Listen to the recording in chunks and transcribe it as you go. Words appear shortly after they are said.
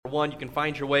1. You can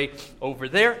find your way over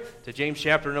there to James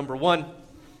chapter number 1.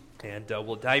 And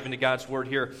we'll dive into God's Word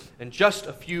here in just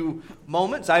a few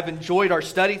moments. I've enjoyed our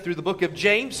study through the book of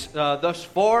James thus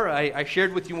far. I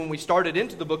shared with you when we started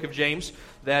into the book of James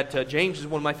that James is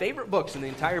one of my favorite books in the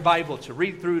entire Bible to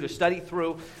read through, to study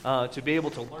through, to be able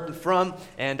to learn from.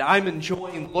 And I'm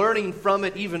enjoying learning from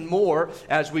it even more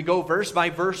as we go verse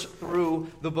by verse through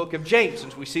the book of James,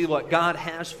 as we see what God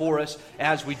has for us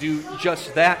as we do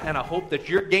just that. And I hope that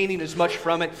you're gaining as much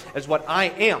from it as what I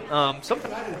am.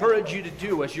 Something I encourage you to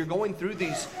do as you're going through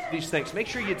these things. Make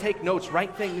sure you take notes,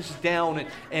 write things down,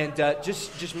 and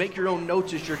just make your own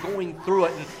notes as you're going through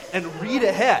it, and read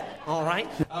ahead. All right.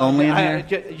 Only in there.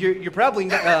 You're probably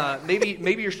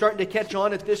maybe you're starting to catch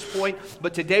on at this point,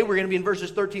 but today we're going to be in verses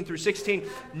 13 through 16.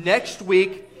 Next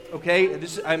week, okay,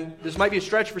 this might be a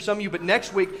stretch for some of you, but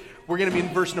next week we're going to be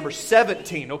in verse number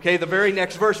 17, okay? The very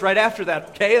next verse right after that,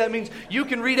 okay? That means you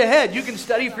can read ahead. You can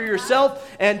study for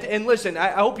yourself. And listen,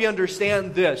 I hope you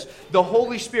understand this. The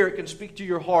Holy Spirit can speak to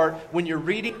your heart when you're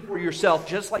reading for yourself,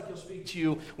 just like He'll speak to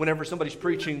you whenever somebody's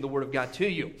preaching the Word of God to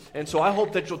you. And so I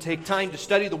hope that you'll take time to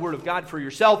study the Word of God for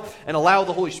yourself and allow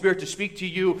the Holy Spirit to speak to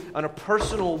you in a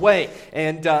personal way,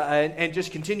 and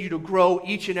just continue to grow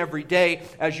each and every day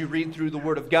as you read through the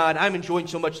Word of God. I'm enjoying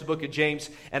so much the book of James,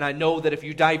 and I know that if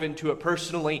you dive into it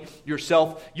personally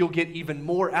yourself, you'll get even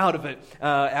more out of it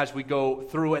as we go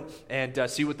through it and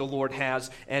see what the Lord has.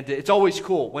 And it's always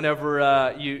cool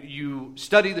whenever you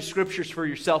study the Scriptures for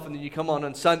yourself, and then you come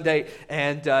on Sunday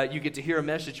and you get to hear a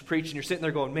message preached, and you're sitting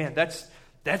there going, man, that's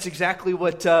exactly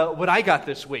what I got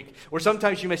this week. Or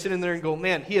sometimes you may sit in there and go,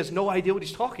 man, he has no idea what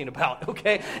he's talking about,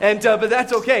 okay? And but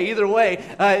that's okay. Either way,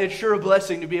 it's sure a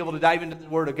blessing to be able to dive into the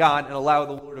Word of God and allow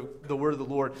the Word of the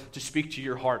Lord to speak to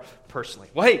your heart personally.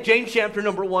 Well, hey, James chapter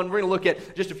number 1, we're going to look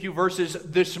at just a few verses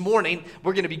this morning.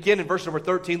 We're going to begin in verse number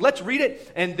 13. Let's read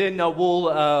it, and then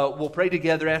we'll pray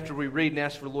together after we read and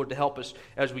ask for the Lord to help us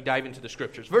as we dive into the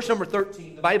Scriptures. Verse number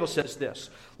 13, the Bible says this: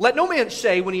 "Let no man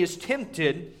say when he is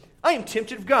tempted, I am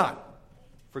tempted of God.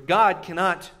 For God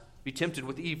cannot be tempted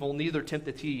with evil, neither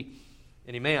tempteth He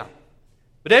any man.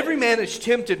 But every man is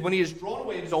tempted when he is drawn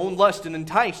away of his own lust and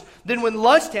enticed. Then when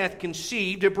lust hath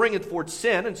conceived, it bringeth forth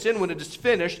sin, and sin, when it is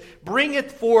finished,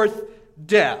 bringeth forth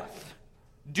death.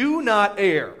 Do not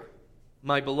err,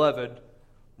 my beloved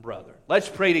brother." Let's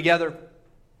pray together.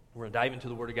 We're going to dive into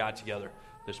the Word of God together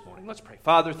this morning. Let's pray.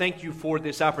 Father, thank you for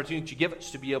this opportunity you give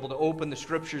us to be able to open the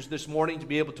Scriptures this morning, to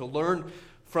be able to learn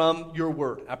from your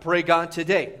Word. I pray, God,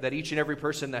 today that each and every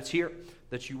person that's here,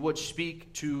 that you would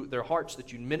speak to their hearts,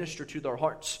 that you'd minister to their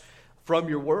hearts from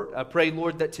your Word. I pray,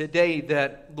 Lord, that today,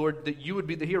 that you would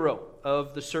be the hero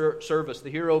of the service, the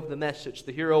hero of the message,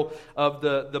 the hero of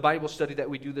the Bible study that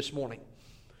we do this morning.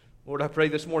 Lord, I pray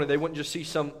this morning they wouldn't just see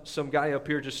some guy up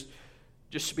here just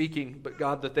speaking, but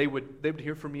God, that they would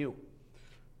hear from you.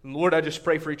 And Lord, I just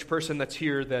pray for each person that's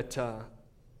here that,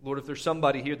 Lord, if there's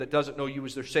somebody here that doesn't know you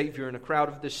as their Savior in a crowd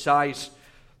of this size,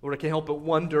 Lord, I can't help but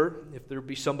wonder if there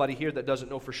be somebody here that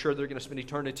doesn't know for sure they're going to spend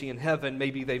eternity in heaven.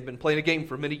 Maybe they've been playing a game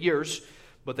for many years,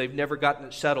 but they've never gotten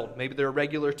it settled. Maybe they're a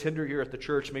regular attender here at the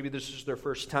church. Maybe this is their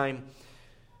first time.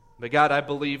 But God, I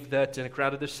believe that in a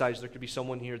crowd of this size, there could be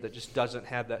someone here that just doesn't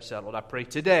have that settled. I pray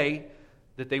today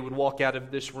that they would walk out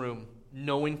of this room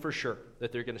knowing for sure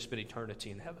that they're going to spend eternity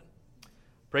in heaven.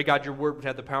 Pray, God, your Word would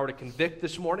have the power to convict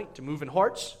this morning, to move in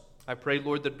hearts. I pray,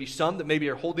 Lord, there'd be some that maybe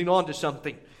are holding on to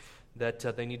something that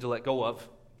they need to let go of.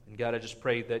 And God, I just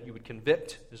pray that you would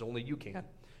convict as only you can.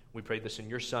 We pray this in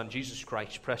your Son, Jesus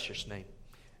Christ's precious name.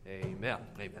 Amen.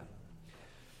 Amen.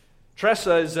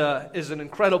 Tressa is an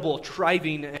incredible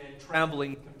driving and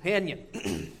traveling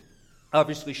companion.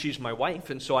 Obviously, she's my wife,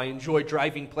 and so I enjoy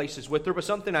driving places with her. But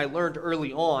something I learned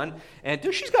early on, and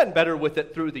she's gotten better with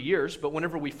it through the years, but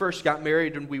whenever we first got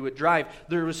married and we would drive,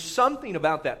 there was something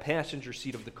about that passenger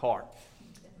seat of the car.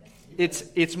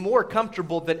 It's more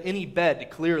comfortable than any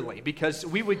bed, clearly, because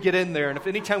we would get in there, and if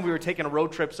anytime we were taking a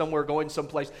road trip somewhere, going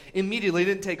someplace, immediately, it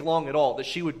didn't take long at all that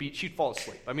she'd fall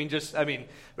asleep.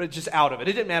 Just out of it.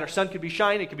 It didn't matter. Sun could be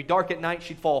shining, it could be dark at night,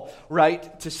 she'd fall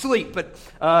right to sleep.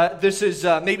 But this is,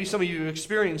 maybe some of you have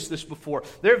experienced this before.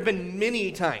 There have been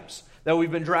many times that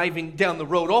we've been driving down the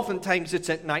road. Oftentimes it's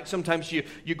at night. Sometimes you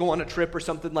go on a trip or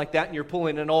something like that, and you're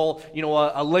pulling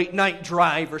a late night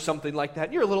drive or something like that.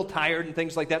 And you're a little tired and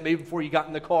things like that. Maybe before you got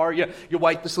in the car, you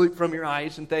wipe the sleep from your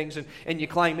eyes and things, and you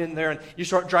climb in there and you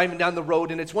start driving down the road,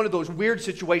 and it's one of those weird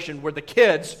situations where the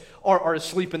kids are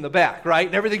asleep in the back, right?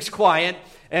 And everything's quiet.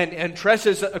 And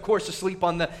Tressa's, of course, asleep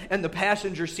on the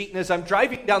passenger seat. And as I'm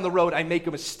driving down the road, I make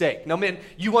a mistake. Now, man,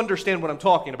 you understand what I'm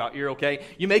talking about here, okay?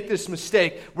 You make this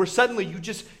mistake where suddenly suddenly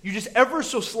you just ever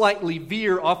so slightly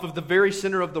veer off of the very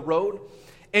center of the road,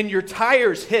 and your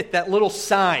tires hit that little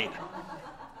sign,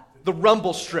 the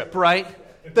rumble strip, right?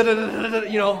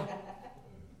 You know,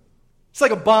 it's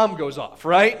like a bomb goes off,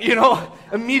 right? You know,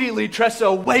 immediately Tressa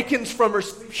awakens from her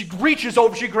sleep. She reaches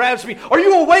over, she grabs me. Are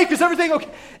you awake? Is everything okay?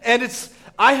 And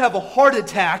I have a heart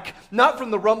attack, not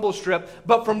from the rumble strip,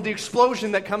 but from the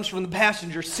explosion that comes from the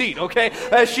passenger seat, okay?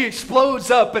 As she explodes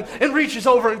up and reaches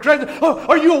over and grabs me. Oh,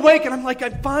 are you awake? And I'm like,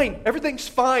 I'm fine. Everything's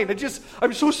fine.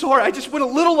 I'm so sorry. I just went a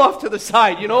little off to the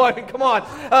side, you know? I mean, come on.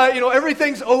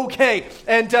 Everything's okay.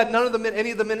 And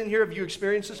any of the men in here, have you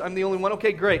experienced this? I'm the only one?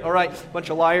 Okay, great. All right. Bunch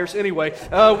of liars. Anyway,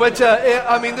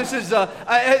 this is,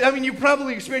 you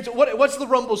probably experienced it. What's the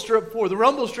rumble strip for? The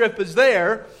rumble strip is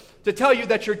there to tell you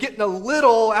that you're getting a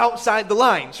little outside the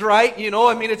lines, right? You know,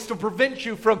 it's to prevent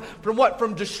you from what?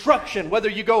 From destruction. Whether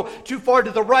you go too far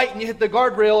to the right and you hit the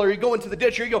guardrail, or you go into the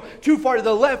ditch, or you go too far to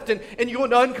the left and you go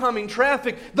into oncoming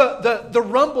traffic. The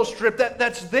rumble strip,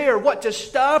 that's there, what? To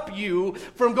stop you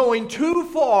from going too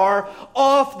far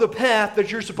off the path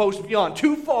that you're supposed to be on,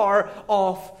 too far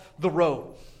off the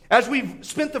road. As we've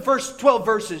spent the first 12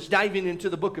 verses diving into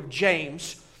the book of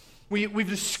James, we've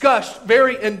discussed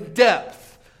very in depth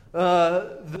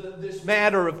this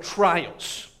matter of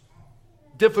trials,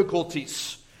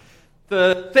 difficulties,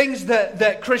 the things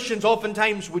that Christians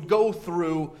oftentimes would go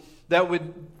through that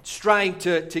would strive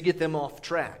to get them off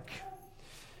track.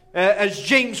 As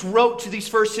James wrote to these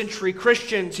first century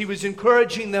Christians, he was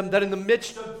encouraging them that in the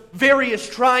midst of various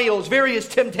trials, various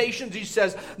temptations, he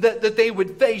says, that they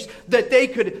would face, that they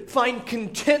could find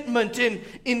contentment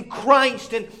in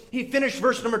Christ. And he finished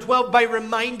verse number 12 by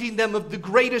reminding them of the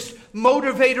greatest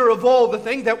motivator of all, the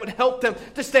thing that would help them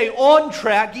to stay on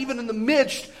track, even in the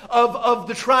midst of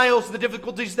the trials, the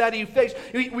difficulties that he faced.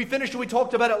 We finished, and we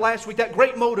talked about it last week, that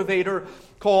great motivator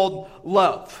called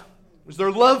love. It was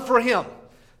their love for him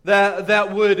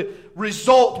that would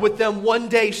result with them one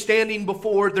day standing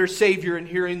before their Savior and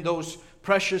hearing those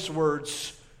precious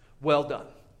words, well done,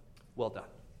 well done.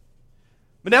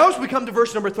 But now as we come to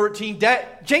verse number 13,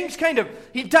 James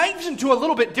he dives into a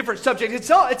little bit different subject.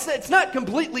 It's not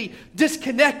completely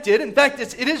disconnected. In fact,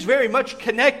 it is very much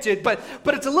connected, but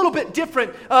it's a little bit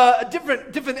different, a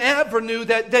different avenue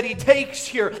that he takes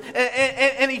here.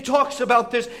 And he talks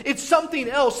about this. It's something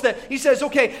else that he says,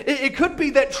 okay, it could be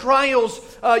that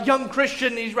trials, young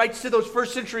Christian, he writes to those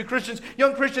first century Christians,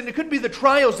 young Christian, it could be the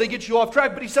trials that get you off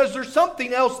track, but he says there's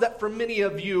something else that for many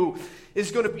of you is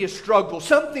going to be a struggle,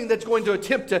 something that's going to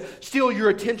attempt to steal your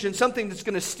attention, something that's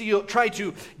going to try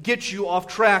to get you off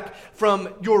track from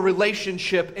your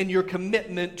relationship and your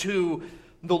commitment to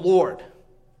the Lord.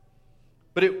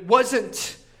 But it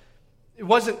wasn't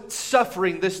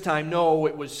suffering this time. No,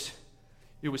 it was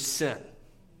sin.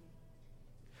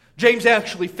 James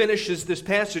actually finishes this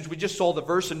passage. We just saw the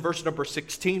verse in verse number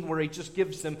 16 where he just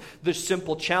gives them this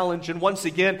simple challenge and once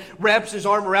again wraps his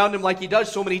arm around him like he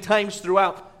does so many times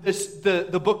throughout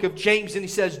the book of James, and he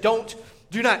says,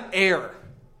 do not err,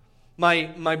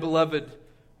 my beloved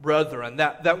brethren.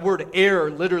 That word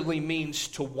err literally means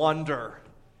to wander,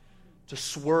 to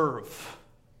swerve.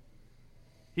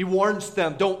 He warns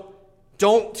them, don't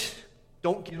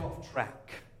get off track.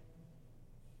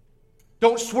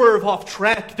 Don't swerve off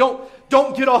track. Don't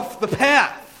get off the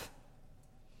path.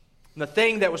 And the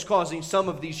thing that was causing some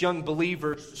of these young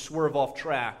believers to swerve off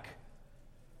track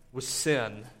was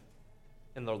sin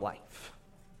in their life.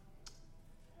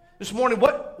 This morning,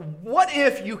 what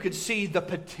if you could see the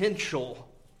potential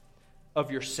of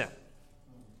your sin?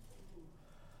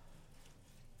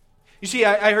 You see,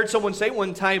 I heard someone say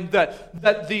one time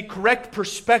that the correct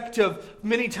perspective,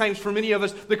 many times for many of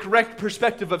us, the correct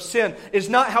perspective of sin is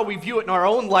not how we view it in our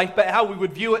own life, but how we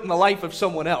would view it in the life of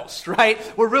someone else, right?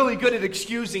 We're really good at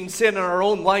excusing sin in our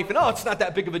own life, and it's not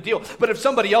that big of a deal. But if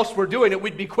somebody else were doing it,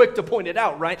 we'd be quick to point it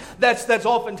out, right? That's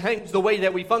oftentimes the way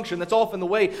that we function. That's often the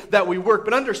way that we work.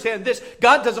 But understand this,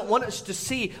 God doesn't want us to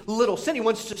see little sin. He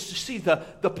wants us to see the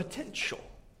potential.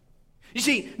 You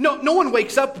see, no one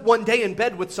wakes up one day in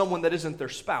bed with someone that isn't their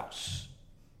spouse.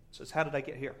 Says, how did I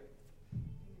get here?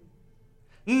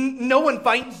 No one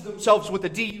finds themselves with a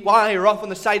DUI or off on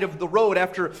the side of the road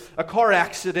after a car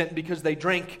accident because they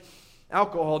drank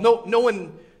alcohol. No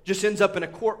one just ends up in a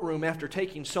courtroom after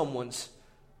taking someone's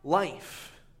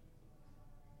life.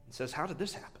 And says, how did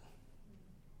this happen?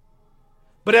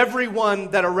 But everyone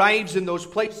that arrives in those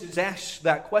places asks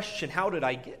that question: how did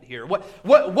I get here?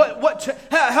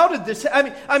 How did this?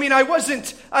 I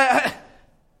wasn't.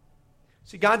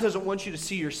 See, God doesn't want you to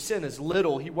see your sin as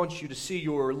little. He wants you to see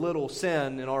your little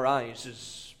sin in our eyes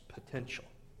as potential.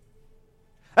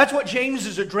 That's what James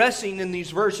is addressing in these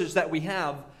verses that we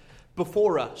have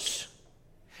before us.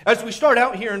 As we start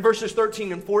out here in verses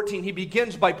 13 and 14, he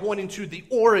begins by pointing to the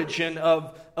origin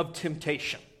of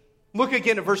temptation. Look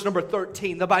again at verse number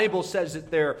 13. The Bible says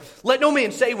it there. Let no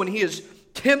man say when he is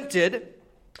tempted,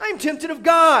 I am tempted of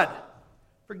God.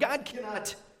 For God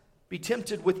cannot be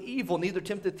tempted with evil, neither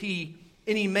tempteth he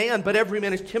any man, but every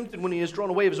man is tempted when he is drawn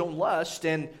away of his own lust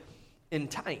and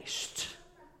enticed.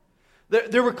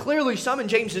 There were clearly some in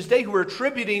James's day who were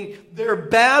attributing their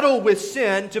battle with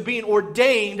sin to being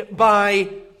ordained by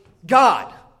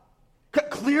God.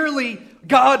 Clearly,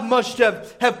 God must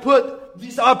have put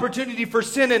this opportunity for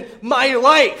sin in my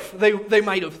life, they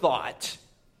might have thought.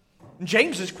 And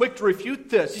James is quick to refute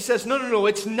this. He says, no,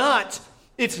 it's not.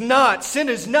 It's not. Sin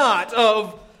is not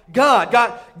of God.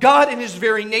 God in His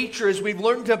very nature, as we've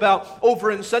learned about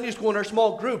over in Sunday school in our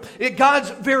small group, God's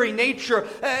very nature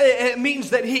it means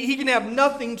that he can have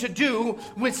nothing to do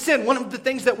with sin. One of the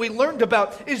things that we learned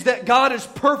about is that God is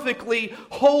perfectly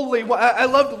holy. I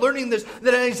loved learning this,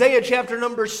 that in Isaiah chapter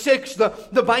number 6,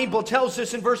 the Bible tells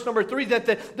us in verse number 3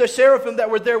 that the seraphim that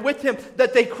were there with Him,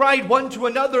 that they cried one to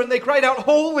another, and they cried out,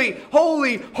 holy,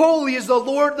 holy, holy is the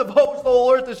Lord of hosts. The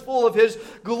whole earth is full of His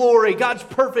glory. God's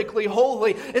perfectly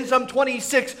holy. In some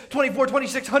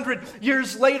 2,600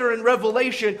 years later in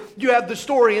Revelation, you have the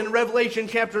story in Revelation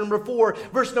chapter number 4,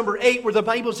 verse number 8, where the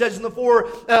Bible says, and the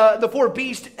four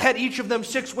beasts had each of them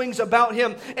 6 wings about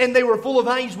him, and they were full of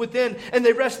eyes within, and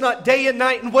they rest not day and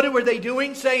night. And what were they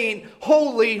doing? Saying,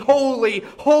 holy, holy,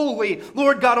 holy,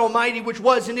 Lord God Almighty, which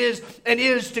was and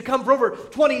is to come. For over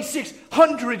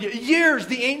 2,600 years,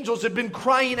 the angels have been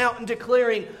crying out and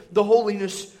declaring the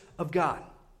holiness of God.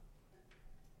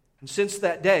 And since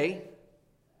that day,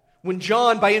 when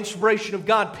John, by inspiration of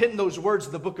God, penned those words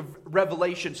in the book of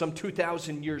Revelation some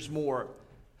 2,000 years more,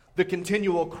 the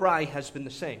continual cry has been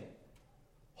the same.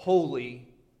 Holy,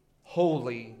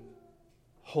 holy,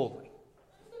 holy.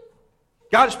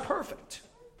 God is perfect.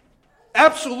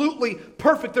 Absolutely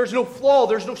perfect. There's no flaw.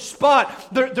 There's no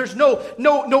spot. There's no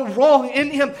wrong in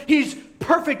Him. He's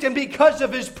perfect, and because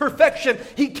of His perfection,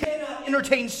 He cannot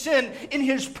entertain sin in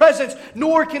His presence,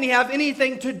 nor can He have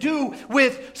anything to do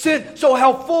with sin. So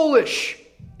how foolish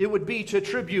it would be to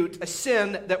attribute a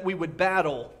sin that we would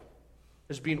battle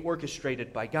as being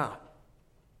orchestrated by God.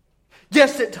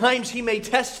 Yes, at times He may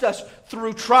test us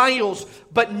through trials,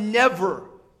 but never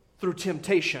through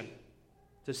temptation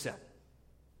to sin.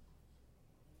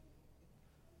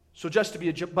 So just to be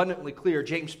abundantly clear,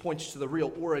 James points to the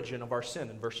real origin of our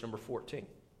sin in verse number 14.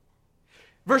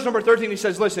 Verse number 13, he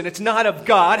says, listen, it's not of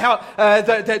God.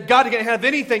 That God can have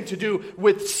anything to do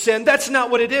with sin. That's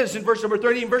not what it is in verse number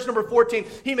 13. In verse number 14,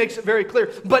 he makes it very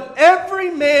clear. But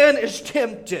every man is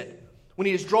tempted when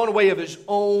he is drawn away of his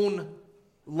own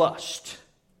lust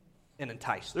and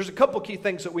enticed. There's a couple key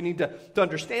things that we need to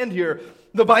understand here.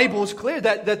 The Bible is clear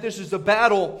that this is a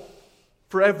battle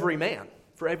for every man.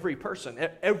 For every person,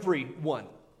 everyone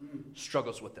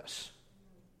struggles with this.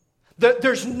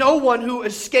 There's no one who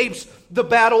escapes the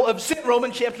battle of sin.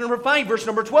 Romans chapter number 5, verse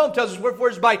number 12 tells us,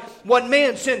 wherefore is by one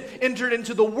man sin entered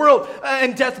into the world,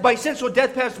 and death by sin. So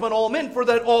death passed upon all men, for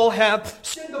that all have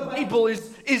sinned. The Bible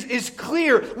is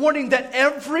clear, warning that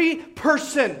every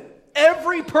person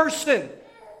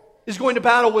is going to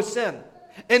battle with sin.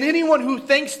 And anyone who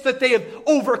thinks that they have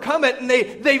overcome it and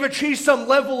they've achieved some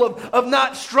level of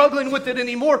not struggling with it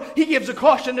anymore, he gives a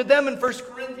caution to them in 1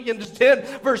 Corinthians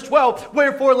 10, verse 12.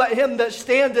 Wherefore let him that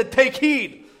standeth take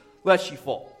heed, lest ye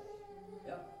fall.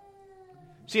 Yeah.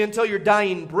 See, until your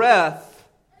dying breath,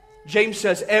 James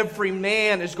says every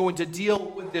man is going to deal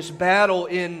with this battle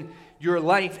in your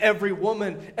life. Every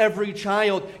woman, every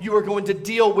child, you are going to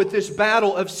deal with this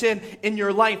battle of sin in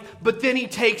your life. But then he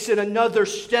takes it another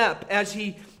step as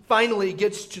he finally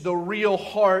gets to the real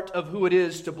heart of who it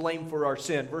is to blame for our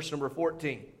sin. Verse number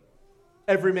 14.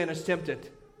 Every man is tempted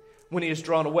when he is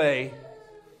drawn away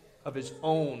of his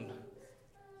own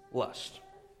lust.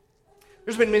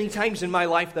 There's been many times in my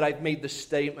life that I've made the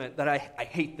statement that I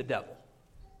hate the devil.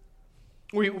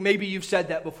 Maybe you've said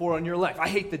that before in your life. I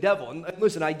hate the devil. And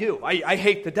listen, I do. I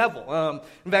hate the devil.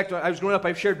 In fact, when I was growing up,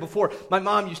 I've shared before, my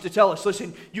mom used to tell us,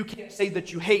 listen, you can't say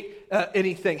that you hate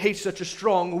anything. Hate's such a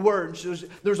strong word.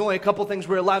 There's only a couple things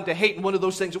we're allowed to hate, and one of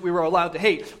those things that we were allowed to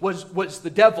hate was the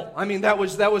devil. I mean, that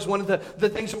was one of the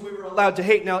things that we were allowed to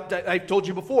hate. Now, I've told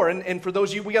you before, and for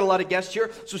those of you, we got a lot of guests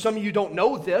here, so some of you don't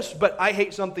know this, but I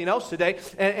hate something else today,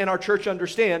 and our church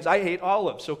understands. I hate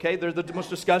olives, okay? They're the most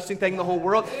disgusting thing in the whole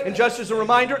world. And just as a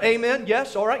reminder. Amen.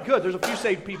 Yes. All right. Good. There's a few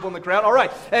saved people in the crowd. All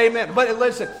right. Amen. But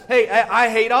listen, hey, I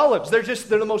hate olives. They're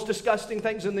the most disgusting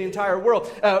things in the entire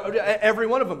world. Every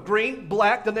one of them. Green,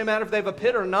 black, doesn't matter if they have a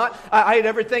pit or not. I hate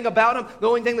everything about them. The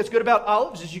only thing that's good about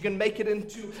olives is you can make it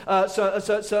into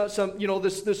some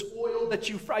this oil that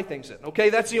you fry things in. Okay.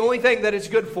 That's the only thing that it's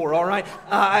good for. All right.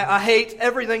 I hate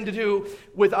everything to do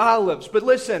with olives. But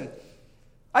listen,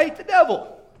 I hate the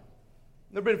devil.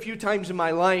 There have been a few times in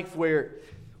my life where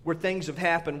things have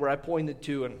happened where I pointed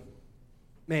to, and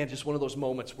man, just one of those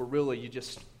moments where really I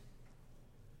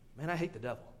hate the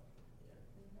devil.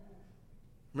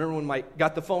 Remember when I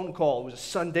got the phone call? It was a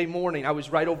Sunday morning. I was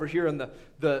right over here in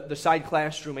the side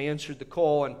classroom. I answered the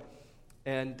call,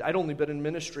 and I'd only been in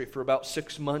ministry for about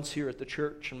 6 months here at the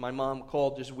church, and my mom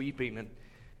called just weeping,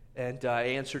 and I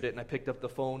answered it, and I picked up the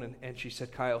phone, and she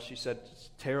said, Kyle, she said,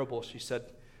 it's terrible. She said,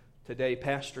 today,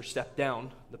 pastor stepped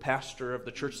down, the pastor of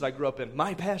the church that I grew up in.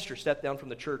 My pastor stepped down from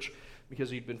the church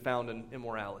because he'd been found in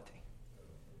immorality.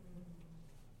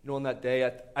 You know, on that day,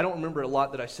 I don't remember a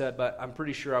lot that I said, but I'm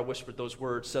pretty sure I whispered those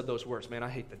words, said those words, man, I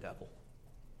hate the devil.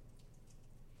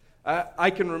 I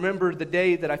can remember the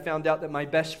day that I found out that my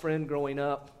best friend growing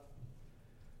up,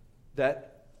 I'd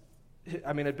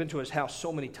been to his house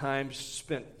so many times,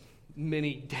 spent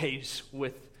many days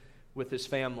with his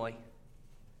family.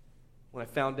 When I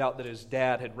found out that his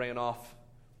dad had ran off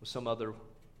with some other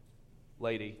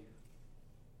lady,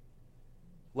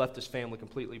 left his family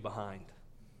completely behind.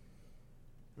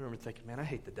 I remember thinking, man, I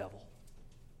hate the devil.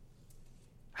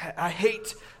 I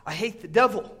hate the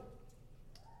devil.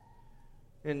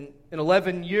 In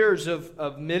 11 years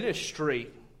of ministry,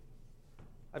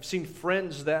 I've seen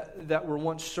friends that were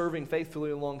once serving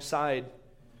faithfully alongside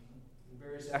in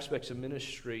various aspects of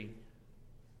ministry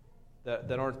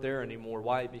that aren't there anymore.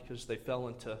 Why? Because they fell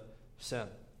into sin.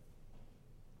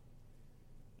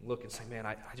 Look and say, man,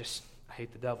 I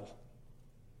hate the devil.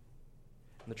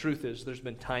 And the truth is, there's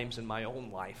been times in my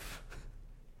own life,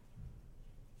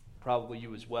 probably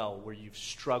you as well, where you've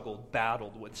struggled,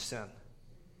 battled with sin.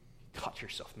 You thought to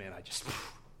yourself, man,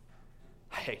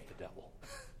 I hate the devil.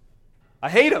 I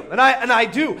hate him, and I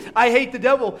do. I hate the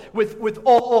devil with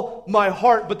all my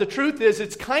heart. But the truth is,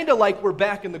 it's kind of like we're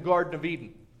back in the Garden of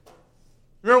Eden.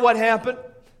 Remember what happened?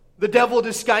 The devil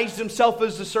disguised himself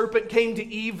as the serpent, came to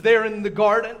Eve there in the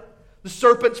garden. The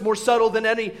serpent's more subtle than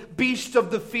any beast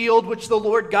of the field which the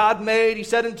Lord God made. He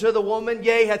said unto the woman,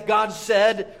 yea, hath God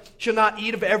said, shall not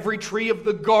eat of every tree of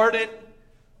the garden.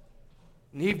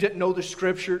 And Eve didn't know the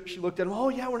scripture. She looked at him, oh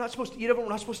yeah, we're not supposed to eat of it. We're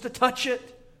not supposed to touch it.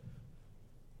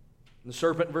 And the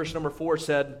serpent, verse number 4,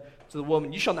 said to the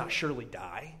woman, you shall not surely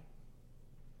die.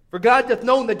 For God doth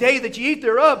know in the day that ye eat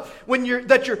thereof,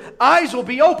 that your eyes will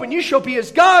be open. You shall be as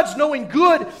gods, knowing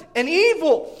good and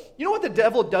evil. You know what the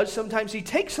devil does sometimes? He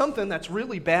takes something that's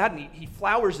really bad and he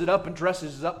flowers it up and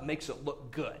dresses it up and makes it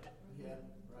look good. Yeah,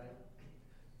 right.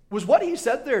 Was what he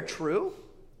said there true?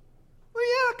 Well,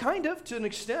 yeah, kind of, to an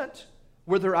extent.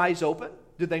 Were their eyes open?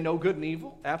 Did they know good and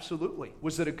evil? Absolutely.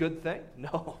 Was it a good thing?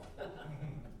 No.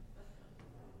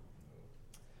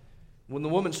 When the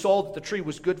woman saw that the tree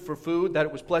was good for food, that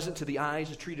it was pleasant to the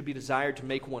eyes, a tree to be desired to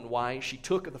make one wise, she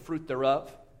took of the fruit thereof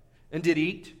and did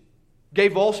eat,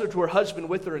 gave also to her husband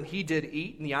with her, and he did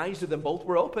eat, and the eyes of them both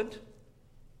were opened.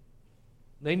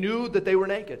 They knew that they were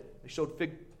naked. They sewed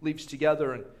fig leaves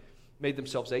together and made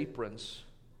themselves aprons.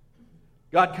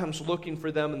 God comes looking for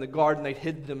them in the garden. They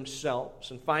hid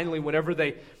themselves. And finally, whenever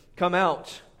they come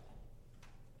out,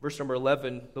 verse number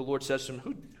 11, the Lord says to him,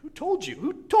 Who told you?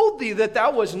 Who told thee that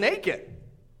thou wast naked?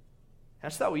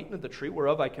 Hast thou eaten of the tree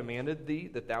whereof I commanded thee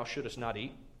that thou shouldest not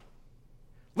eat?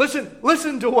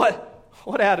 Listen to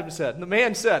what Adam said. And the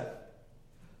man said,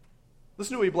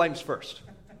 listen to who he blames first.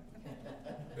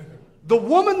 The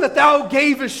woman that thou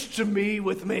gavest to me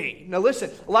with me. Now listen,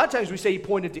 a lot of times we say he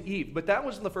pointed to Eve, but that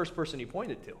wasn't the first person he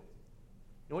pointed to. You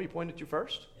know what he pointed to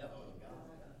first? Yep.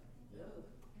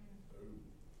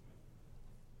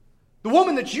 The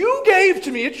woman that you gave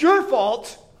to me, it's your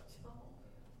fault.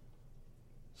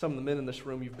 Some of the men in this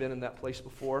room, you've been in that place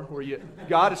before, where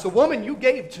God, it's the woman you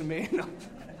gave to me. Amen.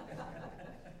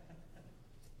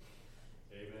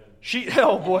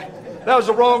 Oh boy, that was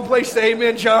the wrong place to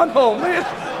amen, John. Oh man.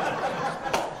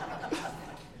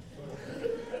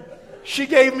 She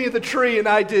gave me the tree and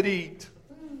I did eat.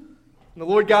 And the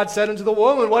Lord God said unto the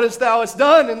woman, what hast thou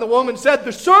done? And the woman said,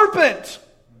 the serpent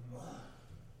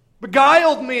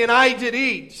beguiled me and I did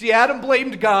eat. See, Adam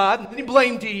blamed God, and then he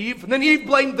blamed Eve, and then Eve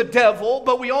blamed the devil,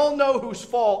 but we all know whose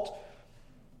fault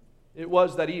it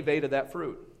was that Eve ate of that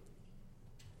fruit.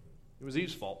 It was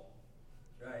Eve's fault.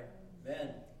 Right. Amen.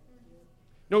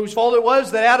 You know whose fault it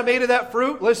was that Adam ate of that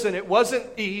fruit? Listen, it wasn't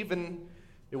Eve, and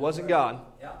It wasn't God.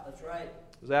 Yeah, that's right.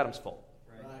 It was Adam's fault.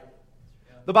 Right.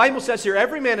 The Bible says here,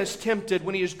 every man is tempted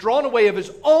when he is drawn away of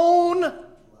his own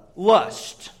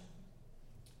lust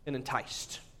and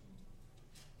enticed.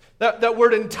 That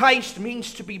word enticed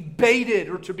means to be baited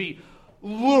or to be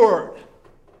lured.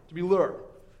 To be lured.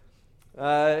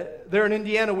 There in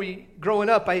Indiana, growing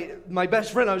up, my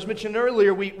best friend I was mentioning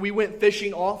earlier, we went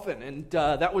fishing often, and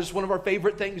that was one of our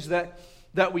favorite things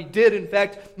that we did. In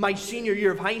fact, my senior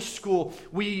year of high school,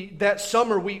 that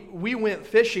summer we went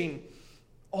fishing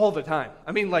all the time.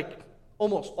 I mean, like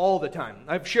almost all the time.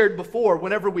 I've shared before,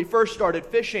 whenever we first started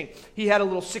fishing, he had a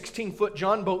little 16-foot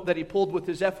John boat that he pulled with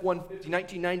his F-150,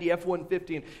 1990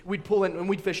 F-150, and we'd pull in and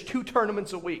we'd fish 2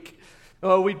 tournaments a week.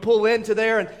 We'd pull into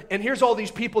there, and here's all these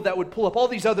people that would pull up, all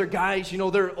these other guys,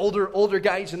 they're older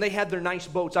guys, and they had their nice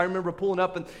boats. I remember pulling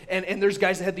up, and there's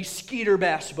guys that had these Skeeter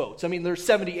bass boats. I mean, there's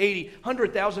 $70,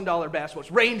 $80, $100,000 bass boats,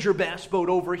 Ranger bass boat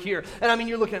over here. And I mean,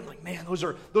 you're looking at it like, man, those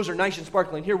are nice and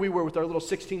sparkling. Here we were with our little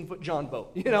 16-foot John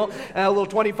boat, and a little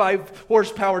 25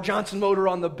 horsepower Johnson motor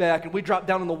on the back, and we dropped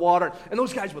down in the water, and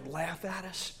those guys would laugh at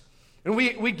us. And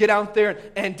we'd get out there,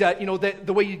 and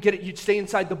the way you get it, you'd stay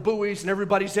inside the buoys, and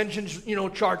everybody's engines,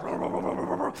 charge,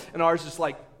 and ours is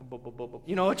like,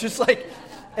 it's just like,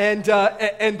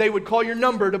 and they would call your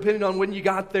number depending on when you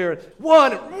got there.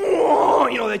 1,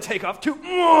 they take off. 2,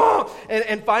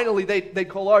 and finally they'd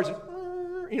call ours,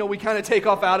 and we kind of take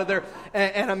off out of there,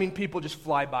 and I mean, people just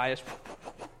fly by us.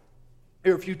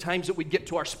 There were a few times that we'd get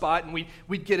to our spot, and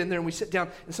we'd get in there and we sit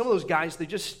down, and some of those guys, they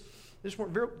just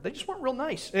weren't real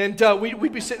nice. And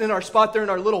we'd be sitting in our spot there in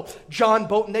our little John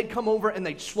boat, and they'd come over and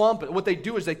they'd swamp it. What they'd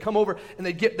do is they'd come over and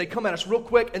they'd come at us real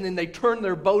quick, and then they'd turn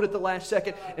their boat at the last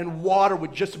second, and water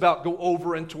would just about go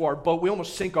over into our boat. We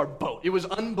almost sink our boat. It was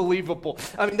unbelievable.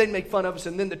 I mean, they'd make fun of us,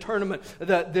 and then the tournament,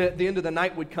 the end of the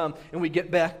night would come, and we'd get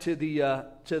back to the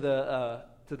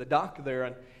dock there,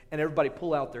 and everybody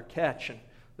pull out their catch, and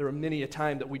there were many a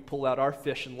time that we'd pull out our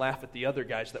fish and laugh at the other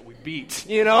guys that we beat,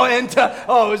 and it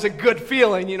was a good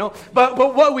feeling, But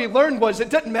what we learned was it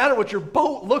doesn't matter what your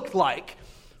boat looked like.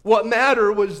 What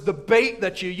mattered was the bait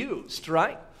that you used,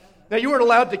 right? Now, you weren't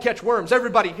allowed to catch worms.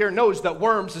 Everybody here knows that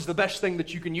worms is the best thing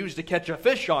that you can use to catch a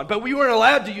fish on. But we weren't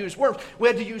allowed to use worms. We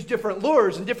had to use different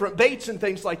lures and different baits and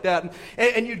things like that.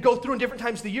 And you'd go through in different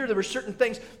times of the year. There were certain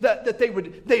things that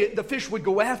the fish would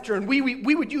go after. And we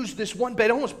would use this one bait.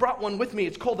 I almost brought one with me.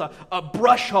 It's called a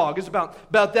brush hog. It's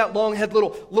about that long. Had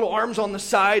little arms on the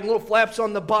side, little flaps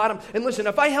on the bottom. And listen,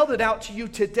 if I held it out to you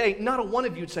today, not a one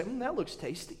of you would say, that looks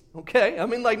tasty. Okay? I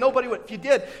mean, like nobody would. If you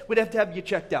did, we'd have to have you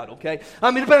checked out, okay?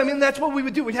 I mean, that's what we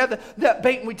would do. We'd have that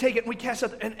bait, and we'd take it, and we'd cast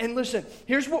it. And listen,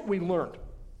 here's what we learned.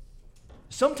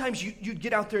 Sometimes you'd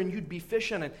get out there, and you'd be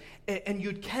fishing, and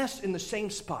you'd cast in the same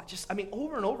spot,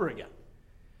 over and over again.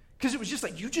 Because it was just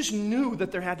like, you just knew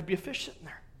that there had to be a fish sitting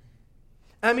there.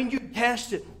 I mean, you'd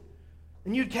cast it,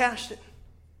 and you'd cast it,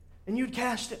 and you'd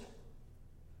cast it.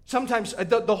 Sometimes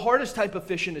the hardest type of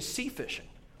fishing is sea fishing.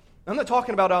 I'm not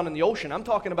talking about out in the ocean. I'm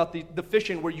talking about the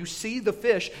fishing where you see the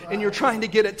fish and you're trying to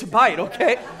get it to bite,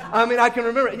 okay? I mean, I can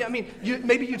remember. I mean,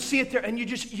 maybe you'd see it there and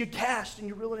you cast and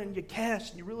you reel it in, and you cast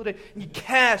and you reel it in, and you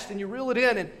cast and you reel it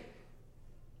in,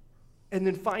 and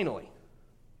then finally,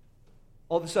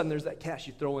 all of a sudden there's that cast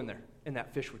you throw in there, and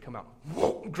that fish would come out,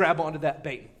 grab onto that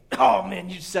bait. Oh man,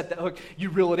 you set that hook, you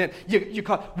reel it in, you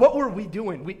caught. What were we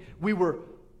doing? We were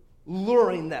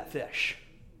luring that fish.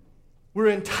 We were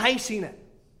enticing it.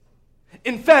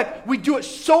 In fact, we'd do it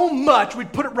so much,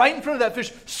 we'd put it right in front of that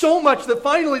fish so much that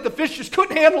finally the fish just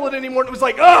couldn't handle it anymore. And it was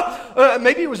like,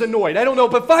 maybe it was annoyed, I don't know.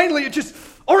 But finally it just,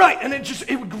 all right, and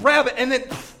it would grab it and then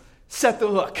set the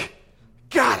hook.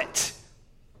 Got it.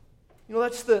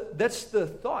 That's the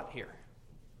thought here.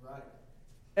 Right.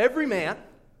 Every man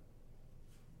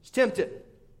is tempted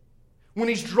when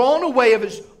he's drawn away of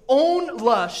his own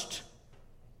lust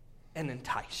and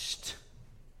enticed.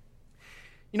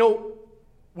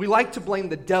 We like to blame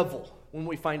the devil when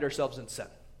we find ourselves in sin.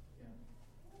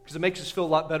 Because it makes us feel a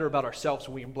lot better about ourselves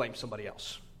when we can blame somebody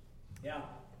else. Yeah.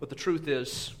 But the truth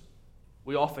is,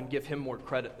 we often give him more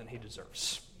credit than he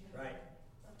deserves. Right.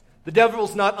 The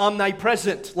devil's not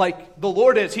omnipresent like the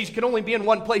Lord is. He can only be in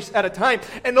one place at a time.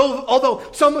 And although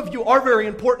some of you are very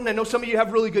important, I know some of you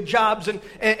have really good jobs and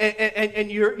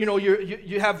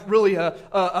you have really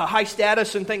a high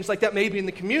status and things like that, maybe in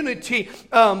the community.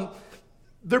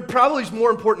 There probably is more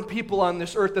important people on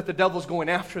this earth that the devil's going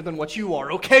after than what you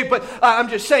are, okay? But I'm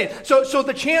just saying. So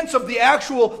the chance of the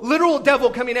actual literal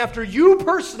devil coming after you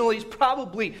personally is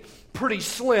probably pretty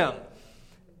slim.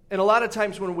 And a lot of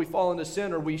times when we fall into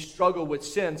sin or we struggle with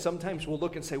sin, sometimes we'll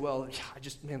look and say, well,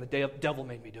 the devil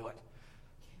made me do it.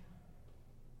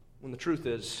 when the truth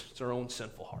is, it's our own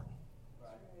sinful heart.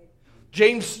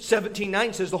 James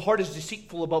 17:9 says, the heart is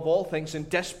deceitful above all things and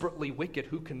desperately wicked.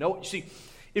 Who can know it? You see,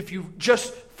 if you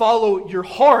just follow your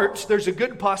heart, there's a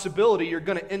good possibility you're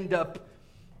going to end up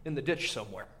in the ditch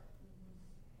somewhere,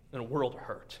 in a world of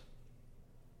hurt.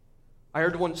 I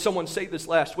heard someone say this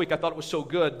last week. I thought it was so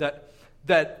good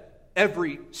that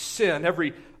every sin,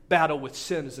 every battle with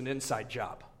sin is an inside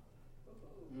job.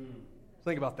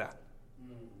 Think about that.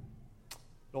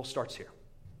 It all starts here.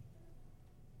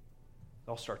 It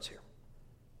all starts here.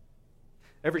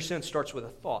 Every sin starts with a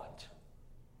thought.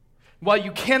 While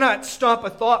you cannot stop a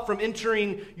thought from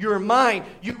entering your mind,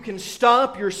 you can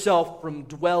stop yourself from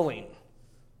dwelling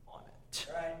on it.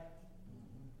 Right.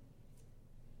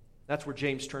 That's where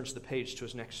James turns the page to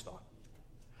his next thought.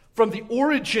 From the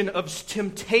origin of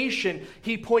temptation,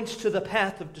 he points to the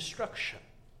path of destruction.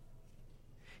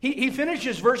 He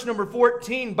finishes verse number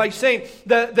 14 by saying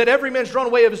that every man is drawn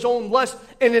away of his own lust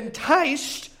and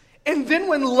enticed. And then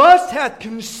when lust hath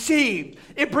conceived,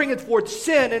 it bringeth forth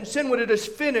sin, and sin when it is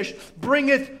finished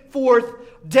bringeth forth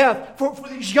death. For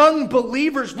these young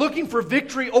believers looking for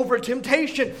victory over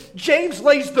temptation, James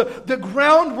lays the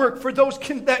groundwork for those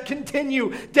that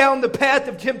continue down the path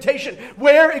of temptation,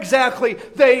 where exactly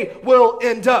they will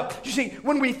end up. You see,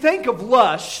 when we think of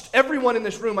lust, everyone in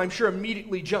this room, I'm sure,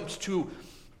 immediately jumps to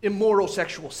immoral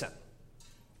sexual sin.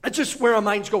 That's just where our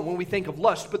minds go when we think of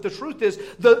lust. But the truth is,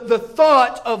 the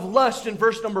thought of lust in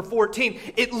verse number 14,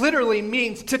 it literally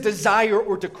means to desire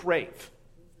or to crave.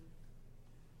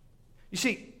 You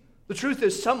see, the truth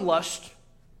is some lust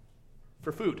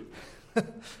for food. And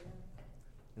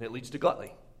it leads to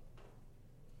gluttony.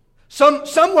 Some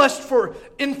lust for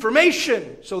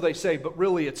information, so they say, but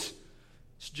really it's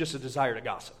just a desire to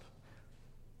gossip.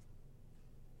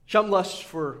 Some lust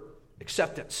for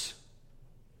acceptance.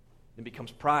 It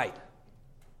becomes pride.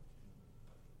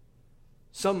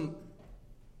 Some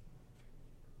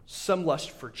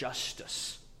lust for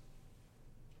justice,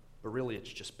 but really it's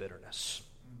just bitterness.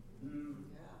 Yeah,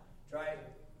 right.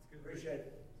 Appreciate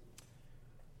it.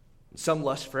 And some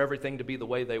lust for everything to be the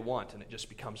way they want, and it just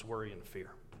becomes worry and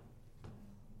fear.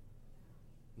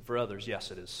 And for others, yes,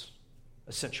 it is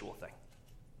a sensual thing.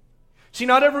 See,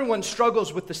 not everyone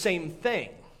struggles with the same thing.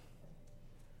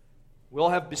 We all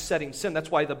have besetting sin.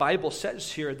 That's why the Bible says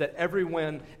here that every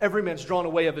man's drawn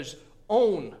away of his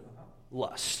own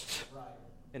lust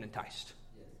and enticed.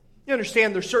 You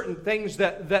understand there's certain things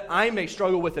that I may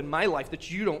struggle with in my life that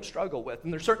you don't struggle with.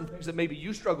 And there's certain things that maybe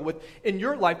you struggle with in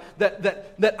your life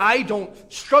that I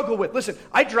don't struggle with. Listen,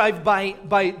 I drive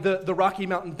by the Rocky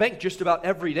Mountain Bank just about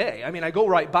every day. I mean, I go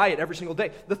right by it every single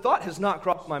day. The thought has not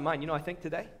crossed my mind. You know, I think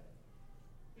today's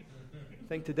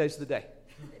the day,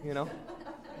 you know.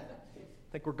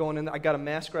 I think we're going in. I got a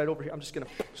mask right over here. I'm just going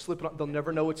to slip it on. They'll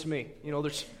never know it's me. You know,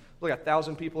 there's like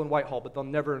 1,000 people in Whitehall, but they'll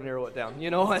never narrow it down.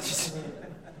 You know,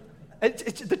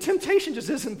 the temptation just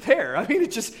isn't there. I mean,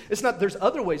 it's not. There's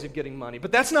other ways of getting money,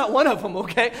 but that's not one of them.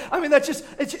 Okay, I mean it's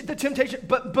the temptation.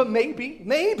 But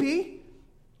maybe,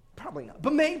 probably not.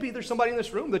 But maybe there's somebody in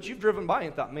this room that you've driven by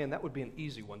and thought, man, that would be an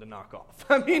easy one to knock off.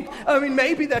 I mean,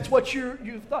 maybe that's what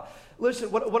you've thought.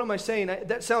 Listen, what am I saying?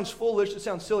 That sounds foolish. It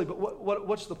sounds silly. But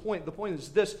what's the point? The point is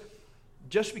this: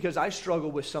 just because I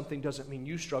struggle with something doesn't mean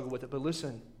you struggle with it. But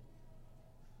listen,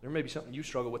 there may be something you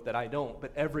struggle with that I don't.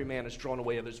 But every man is drawn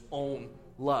away of his own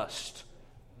lust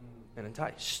and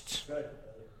enticed.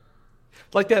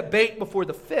 Like that bait before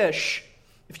the fish.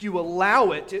 If you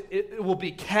allow it, it will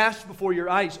be cast before your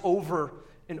eyes over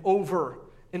and over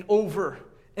and over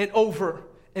and over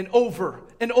and over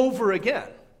and over again.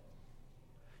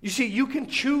 You see, you can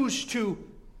choose to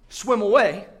swim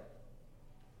away,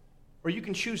 or you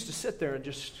can choose to sit there and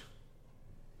just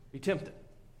be tempted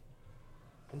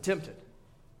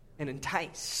and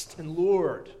enticed and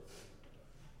lured.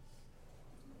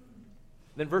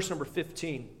 Then verse number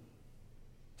 15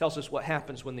 tells us what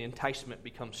happens when the enticement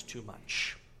becomes too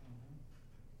much.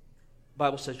 The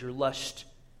Bible says your lust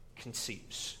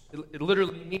conceives. It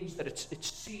literally means that it's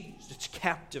seized, it's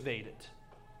captivated.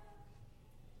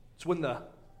 It's when the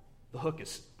hook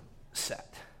is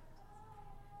set.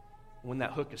 When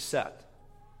that hook is set,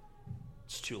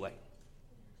 it's too late.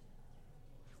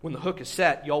 When the hook is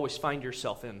set, you always find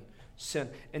yourself in sin.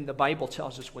 And the Bible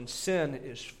tells us when sin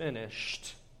is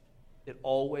finished, it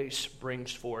always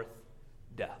brings forth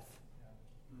death.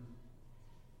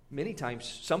 Many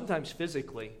times, sometimes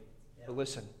physically, but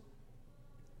listen,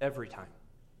 every time,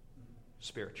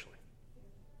 spiritually.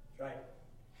 Right.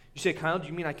 You say, Kyle, do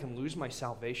you mean I can lose my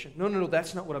salvation? No,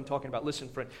 that's not what I'm talking about. Listen,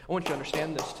 friend, I want you to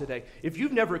understand this today. If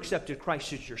you've never accepted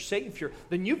Christ as your Savior,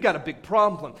 then you've got a big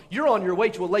problem. You're on your way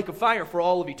to a lake of fire for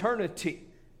all of eternity.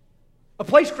 A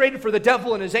place created for the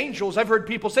devil and his angels. I've heard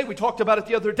people say, we talked about it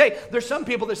the other day, there's some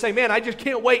people that say, man, I just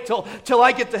can't wait till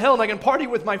I get to hell and I can party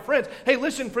with my friends. Hey,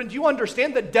 listen, friend, do you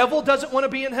understand the devil doesn't want to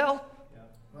be in hell?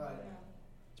 Yeah. Right.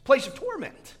 It's a place of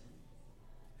torment.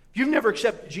 If you've never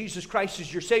accepted Jesus Christ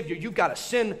as your Savior, you've got a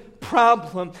sin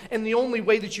problem, and the only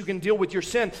way that you can deal with your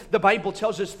sin, the Bible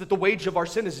tells us that the wage of our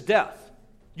sin is death.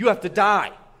 You have to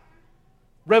die.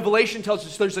 Revelation tells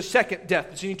us there's a second death.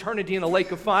 It's an eternity in a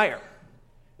lake of fire.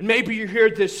 And maybe you're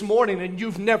here this morning and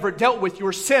you've never dealt with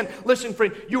your sin. Listen,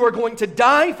 friend, you are going to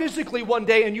die physically one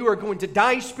day and you are going to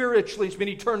die spiritually. Spend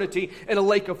eternity in a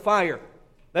lake of fire.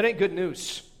 That ain't good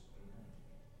news.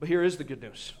 But here is the good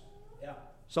news. Yeah.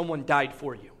 Someone died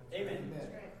for you. Amen.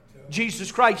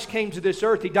 Jesus Christ came to this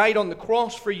earth. He died on the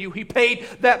cross for you. He paid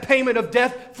that payment of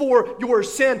death for your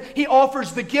sin. He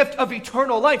offers the gift of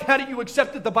eternal life. How do you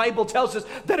accept it? The Bible tells us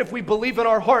that if we believe in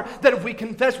our heart, that if we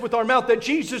confess with our mouth that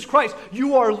Jesus Christ,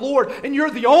 you are Lord, and you're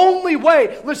the only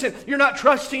way. Listen, you're not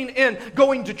trusting in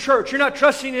going to church. You're not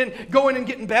trusting in going and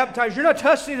getting baptized. You're not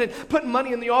trusting in putting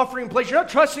money in the offering place. You're not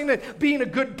trusting in being a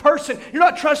good person. You're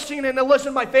not trusting in,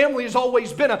 listen, my family has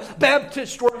always been a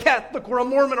Baptist or a Catholic or a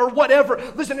Mormon or whatever.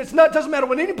 Listen, doesn't matter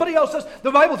what anybody else does.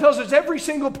 The Bible tells us every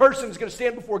single person is going to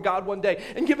stand before God one day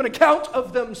and give an account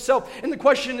of themselves. And the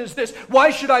question is this: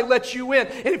 why should I let you in?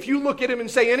 And if you look at him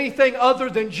and say anything other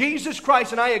than Jesus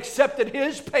Christ and I accepted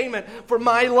his payment for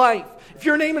my life, if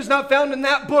your name is not found in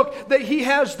that book that he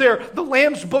has there, the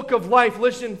Lamb's book of life,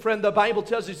 listen, friend, the Bible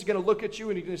tells us he's going to look at you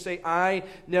and he's going to say, I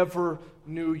never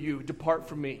knew you. Depart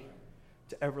from me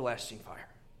to everlasting fire.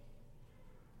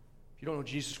 If you don't know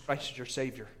Jesus Christ as your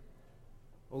Savior,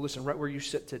 well, listen, right where you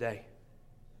sit today,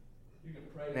 you can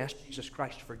pray and ask Jesus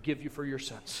Christ to forgive you for your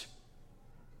sins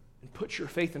and put your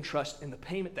faith and trust in the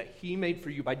payment that he made for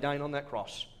you by dying on that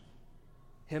cross.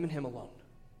 Him and him alone.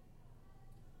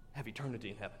 Have eternity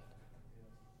in heaven.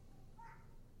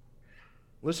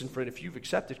 Listen, friend, if you've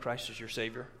accepted Christ as your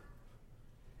Savior,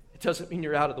 it doesn't mean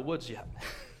you're out of the woods yet.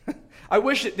 I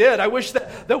wish it did. I wish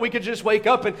that we could just wake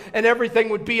up and everything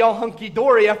would be all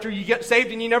hunky-dory after you get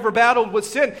saved and you never battled with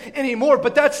sin anymore.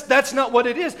 But that's not what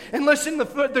it is. And listen,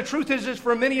 the truth is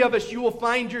for many of us, you will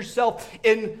find yourself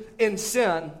in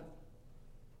sin.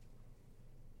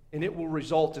 And it will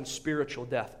result in spiritual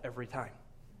death every time.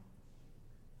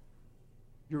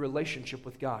 Your relationship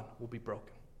with God will be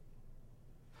broken.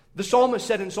 The psalmist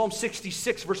said in Psalm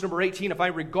 66, verse number 18, if I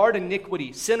regard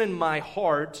iniquity, sin in my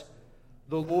heart,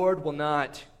 the Lord will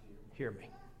not hear me.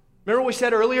 Remember what we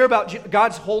said earlier about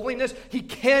God's holiness? He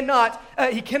cannot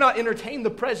entertain the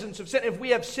presence of sin. If we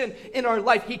have sin in our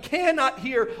life, he cannot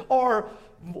hear our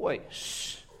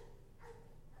voice.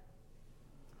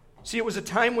 See, it was a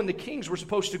time when the kings were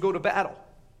supposed to go to battle.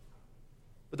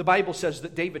 But the Bible says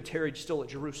that David tarried still at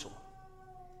Jerusalem.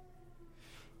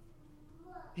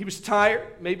 He was tired.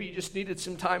 Maybe he just needed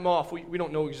some time off. We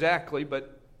don't know exactly,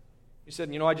 but he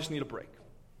said, I just need a break.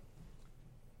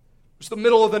 It was the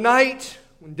middle of the night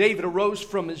when David arose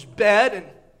from his bed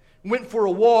and went for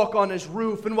a walk on his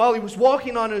roof. And while he was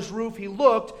walking on his roof, he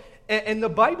looked, and the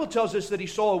Bible tells us that he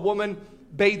saw a woman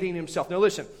bathing himself. Now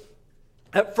listen,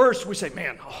 at first we say,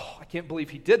 man, I can't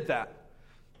believe he did that.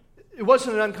 It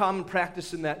wasn't an uncommon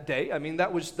practice in that day. I mean,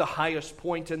 that was the highest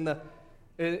point in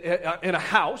a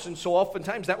house, and so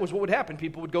oftentimes that was what would happen.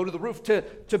 People would go to the roof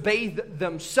to bathe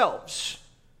themselves.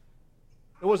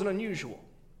 It wasn't unusual.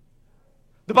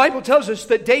 The Bible tells us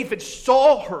that David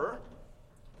saw her,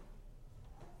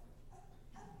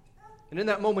 and in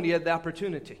that moment he had the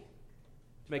opportunity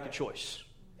to make a choice.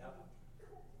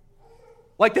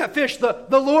 Like that fish, the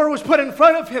lure was put in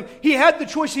front of him. He had the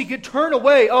choice. He could turn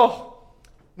away.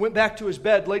 Went back to his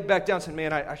bed, laid back down, said,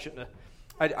 man, I shouldn't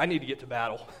have. I need to get to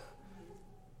battle.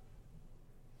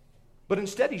 But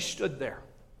instead he stood there.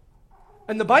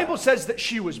 And the Bible says that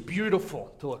she was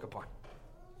beautiful to look upon.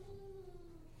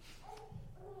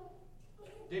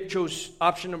 David chose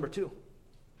option number 2.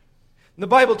 And the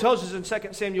Bible tells us in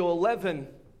 2 Samuel 11,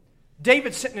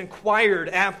 David sent and inquired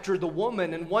after the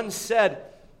woman, and one said,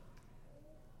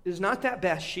 is not that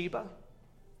Bathsheba,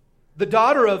 the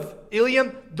daughter of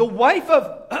Eliam, the wife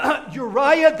of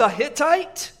Uriah the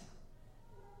Hittite?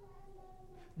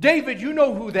 David, you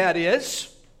know who that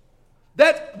is.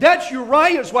 That's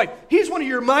Uriah's wife. He's one of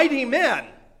your mighty men.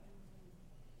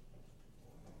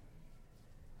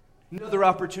 Another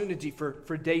opportunity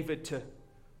for David to,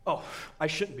 I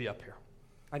shouldn't be up here.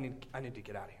 I need to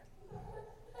get out of here.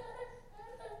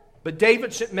 But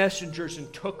David sent messengers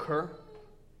and took her.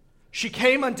 She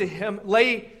came unto him,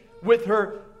 lay with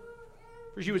her,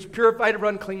 for she was purified of her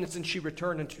uncleanness, and she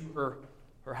returned into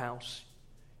her house.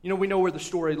 We know where the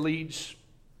story leads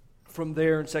from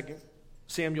there in 2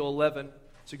 Samuel 11,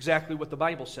 it's exactly what the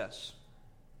Bible says.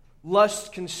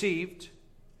 Lust conceived,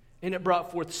 and it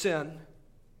brought forth sin,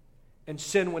 and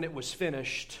sin, when it was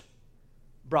finished,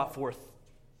 brought forth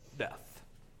death.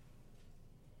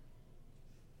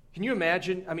 Can you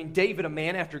imagine? I mean, David, a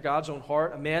man after God's own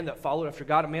heart, a man that followed after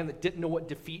God, a man that didn't know what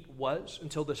defeat was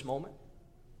until this moment.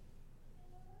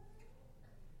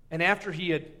 And after he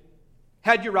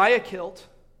had Uriah killed,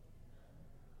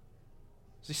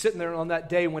 as he's sitting there on that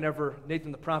day whenever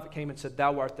Nathan the prophet came and said,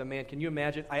 "Thou art the man," can you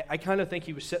imagine? I kind of think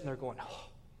he was sitting there going, "Oh,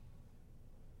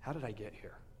 how did I get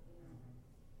here?"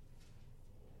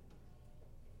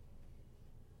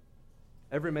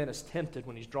 Every man is tempted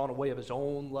when he's drawn away of his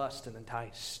own lust and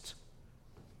enticed.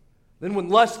 Then when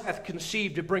lust hath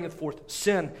conceived, it bringeth forth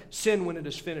sin. Sin, when it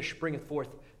is finished, bringeth forth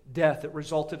death. It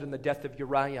resulted in the death of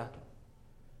Uriah.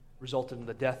 It resulted in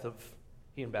the death of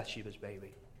he and Bathsheba's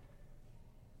baby.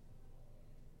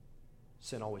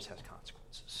 Sin always has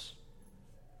consequences.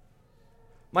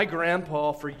 My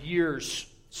grandpa, for years,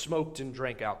 smoked and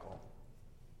drank alcohol.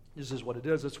 This is what it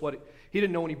is. He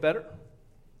didn't know any better.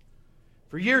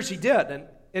 For years he did, and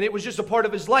it was just a part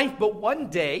of his life, but one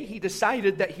day he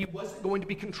decided that he wasn't going to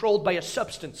be controlled by a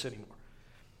substance anymore.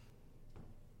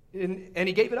 And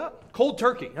he gave it up. Cold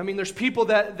turkey. I mean, there's people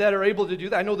that are able to do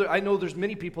that. I know there's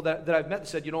many people that I've met that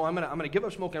said, I'm gonna give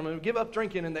up smoking, I'm gonna give up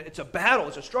drinking, and that it's a battle,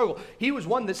 it's a struggle. He was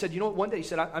one that said, one day he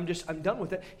said, I'm done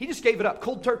with it. He just gave it up,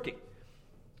 cold turkey.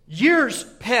 Years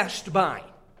passed by.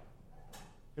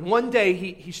 And one day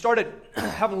he started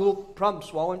having a little problem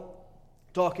swallowing,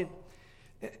 talking.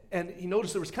 And he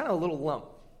noticed there was kind of a little lump.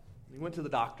 He went to the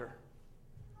doctor,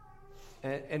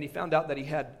 and he found out that he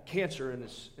had cancer in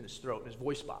his throat, in his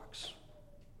voice box.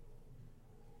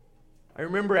 I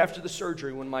remember after the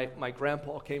surgery when my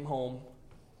grandpa came home,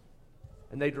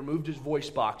 and they'd removed his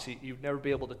voice box. He'd never be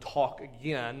able to talk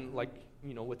again, like,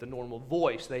 with a normal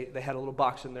voice. They had a little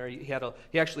box in there. He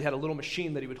actually had a little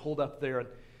machine that he would hold up there, and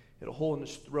had a hole in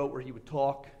his throat where he would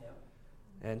talk.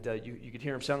 And you could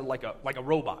hear him sounding like a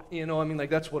robot.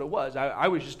 That's what it was. I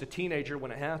was just a teenager when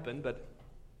it happened, but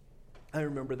I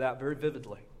remember that very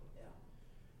vividly. Yeah.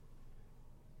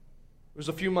 It was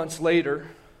a few months later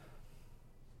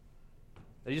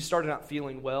that he just started not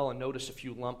feeling well and noticed a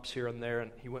few lumps here and there, and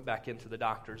he went back into the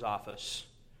doctor's office.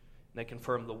 And they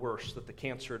confirmed the worst, that the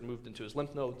cancer had moved into his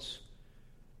lymph nodes,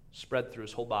 spread through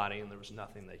his whole body, and there was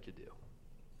nothing they could do.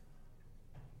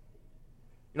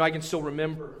 I can still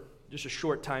remember just a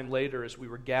short time later as we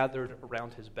were gathered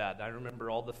around his bed. I remember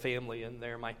all the family in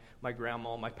there, my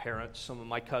grandma, my parents, some of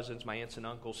my cousins, my aunts and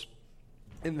uncles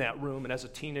in that room. And as a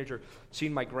teenager,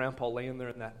 seeing my grandpa laying there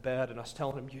in that bed and us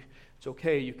telling him, it's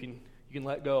okay, you can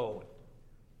let go.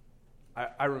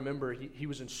 I remember he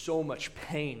was in so much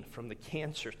pain from the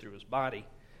cancer through his body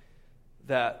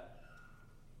that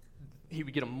he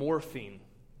would get a morphine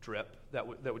drip that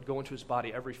would go into his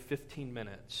body every 15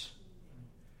 minutes.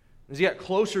 As he got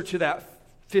closer to that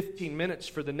 15 minutes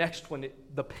for the next one,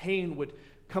 the pain would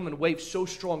come in waves so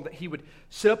strong that he would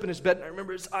sit up in his bed, and I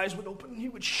remember his eyes would open, and he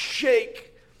would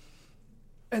shake.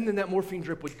 And then that morphine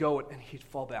drip would go, and he'd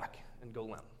fall back and go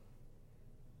limp.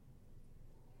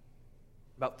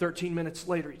 About 13 minutes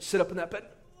later, he'd sit up in that bed.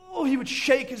 Oh, he would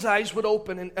shake, his eyes would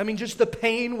open, and just the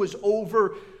pain was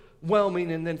overwhelming.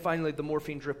 And then finally, the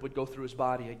morphine drip would go through his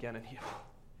body again, and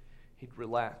he'd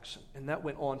relax. And that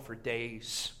went on for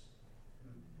days,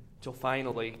 until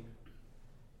finally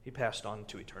he passed on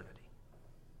to eternity.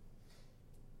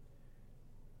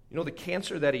 The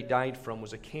cancer that he died from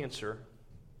was a cancer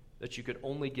that you could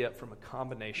only get from a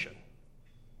combination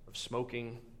of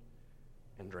smoking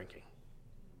and drinking.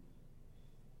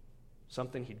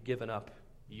 Something he'd given up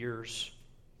years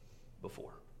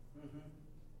before. Mm-hmm.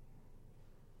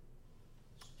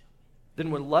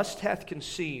 Then when lust hath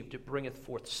conceived, it bringeth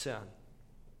forth sin.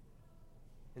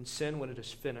 And sin, when it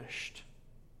is finished,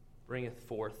 bringeth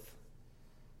forth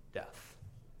death.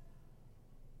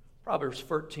 Proverbs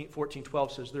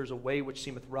 14:12 says, there's a way which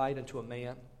seemeth right unto a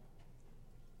man.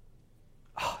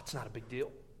 It's not a big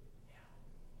deal.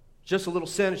 It's just a little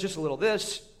sin, it's just a little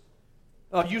this.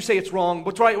 You say it's wrong.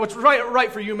 What's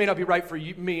right for you may not be right for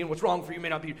me, and what's wrong for you may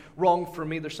not be wrong for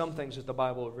me. There's some things that the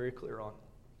Bible are very clear on.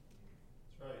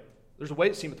 That's right. There's a way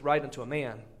that seemeth right unto a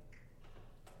man,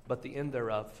 but the end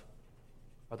thereof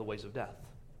are the ways of death.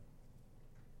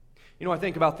 I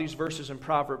think about these verses in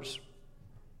Proverbs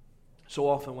so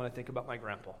often when I think about my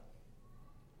grandpa.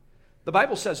 The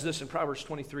Bible says this in Proverbs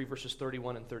 23, verses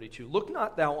 31 and 32. Look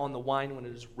not thou on the wine when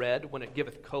it is red, when it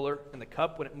giveth color, and the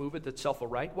cup when it moveth itself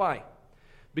aright. Why?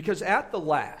 Because at the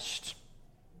last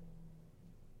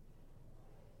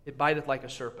it biteth like a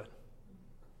serpent,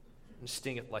 and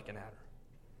stingeth like an adder.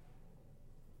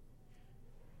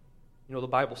 You know, the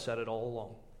Bible said it all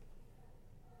along.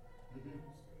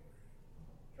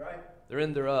 Right. Their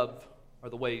end thereof are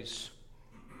the ways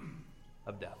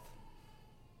of death.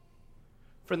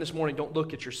 Friend, this morning, don't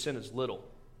look at your sin as little,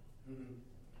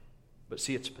 but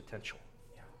see its potential.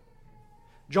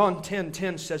 John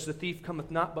 10:10 says, the thief cometh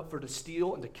not but for to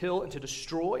steal and to kill and to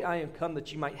destroy. I am come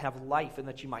that ye might have life and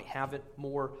that ye might have it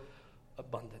more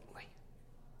abundantly.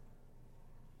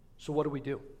 So what do we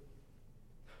do?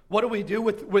 What do we do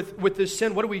with this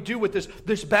sin? What do we do with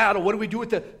this battle? What do we do with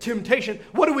the temptation?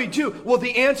 What do we do? Well,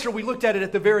 the answer, we looked at it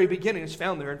at the very beginning. It's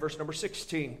found there in verse number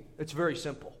 16. It's very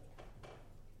simple.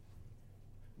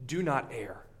 Do not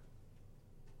err,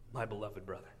 my beloved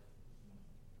brother.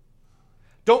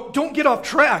 Don't get off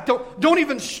track. Don't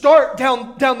even start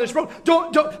down this road.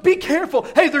 Don't be careful.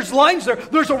 Hey, there's lines there.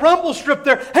 There's a rumble strip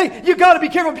there. Hey, you got to be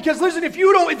careful because listen, if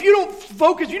you don't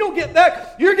focus, you don't get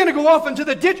back, you're going to go off into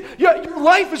the ditch. Your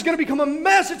life is going to become a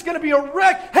mess. It's going to be a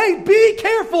wreck. Hey, be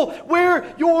careful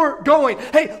where you're going.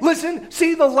 Hey, listen,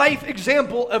 see the life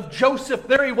example of Joseph.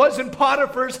 There he was in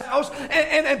Potiphar's house,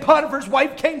 and Potiphar's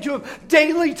wife came to him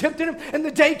daily, tempted him, and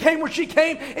the day came where she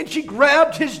came and she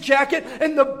grabbed his jacket,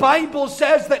 and the Bible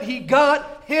says that he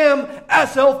got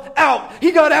himself out.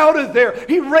 He got out of there.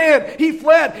 He ran. He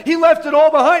fled. He left it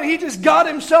all behind. He just got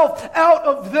himself out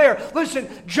of there. Listen,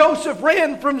 Joseph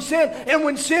ran from sin, and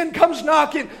when sin comes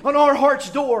knocking on our heart's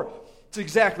door, it's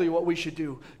exactly what we should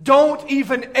do. Don't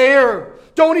even err.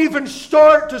 Don't even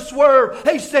start to swerve.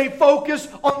 Hey, stay focused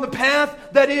on the path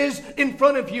that is in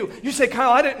front of you. You say,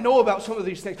 Kyle, I didn't know about some of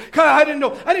these things. Kyle, I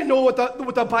didn't know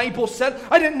what the Bible said.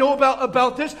 I didn't know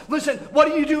about this. Listen, what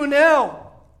do you do now?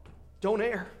 Don't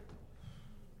err.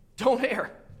 Don't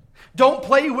err. Don't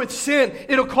play with sin.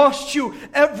 It'll cost you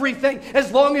everything.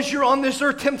 As long as you're on this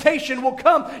earth, temptation will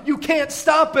come. You can't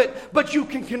stop it, but you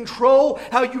can control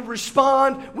how you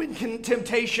respond when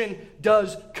temptation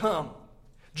does come.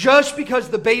 Just because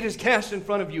the bait is cast in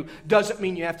front of you doesn't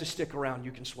mean you have to stick around.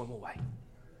 You can swim away.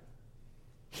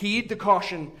 Heed the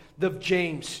caution of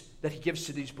James that he gives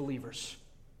to these believers.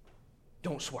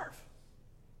 Don't swerve.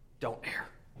 Don't err.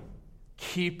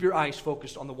 Keep your eyes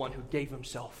focused on the one who gave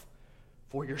himself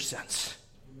for your sins.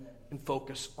 Amen. And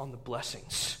focus on the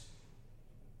blessings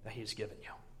that he has given you.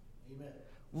 Amen.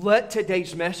 Let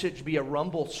today's message be a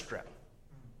rumble strip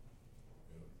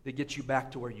that gets you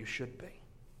back to where you should be.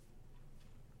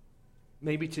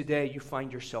 Maybe today you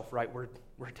find yourself right where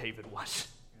David was.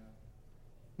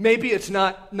 Maybe it's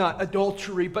not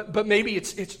adultery, but maybe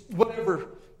it's whatever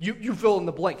you fill in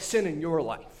the blank, sin in your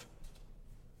life.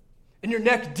 And you're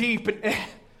neck deep and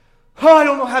I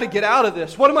don't know how to get out of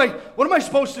this. What am I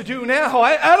supposed to do now?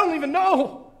 I don't even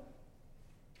know.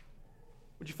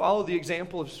 Would you follow the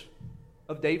example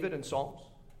of David in Psalms?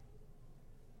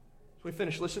 As we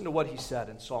finish, listen to what he said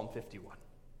in Psalm 51.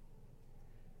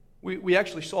 We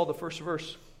actually saw the first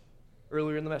verse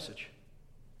earlier in the message.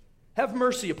 Have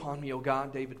mercy upon me, O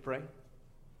God, David prayed.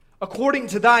 According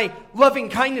to thy loving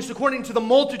kindness, according to the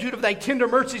multitude of thy tender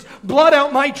mercies, blot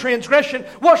out my transgression,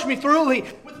 wash me thoroughly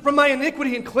from my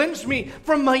iniquity, and cleanse me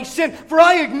from my sin. For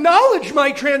I acknowledge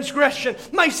my transgression.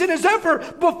 My sin is ever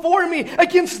before me.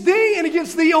 Against thee and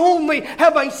against thee only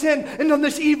have I sinned, and done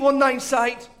this evil in thy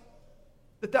sight.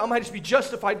 That thou mightest be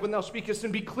justified when thou speakest,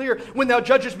 and be clear when thou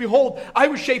judgest. Behold, I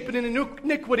was shapen in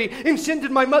iniquity, in sin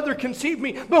did my mother conceive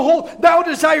me. Behold, thou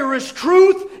desirest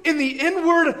truth in the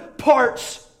inward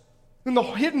parts. In the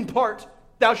hidden part,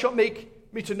 thou shalt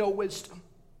make me to know wisdom.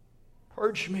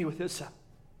 Purge me with hyssop,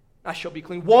 I shall be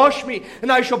clean. Wash me,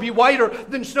 and I shall be whiter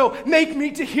than snow. Make me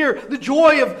to hear the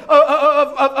joy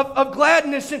of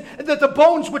gladness, and that the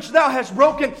bones which thou hast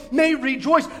broken may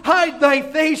rejoice. Hide thy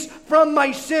face from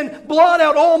my sin. Blot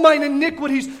out all mine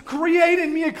iniquities. Create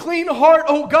in me a clean heart,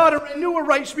 O God, and renew a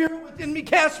right spirit within me.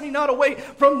 Cast me not away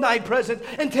from thy presence,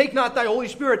 and take not thy Holy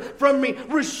Spirit from me.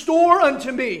 Restore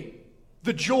unto me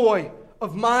the joy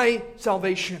of my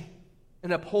salvation,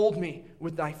 and uphold me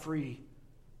with thy free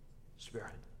spirit.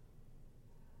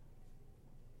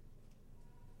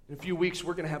 In a few weeks,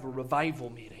 we're going to have a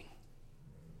revival meeting.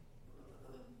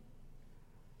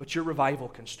 But your revival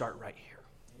can start right here.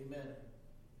 Amen.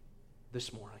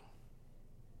 This morning.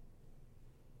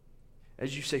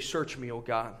 As you say, search me, O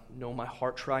God, know my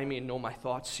heart, try me and know my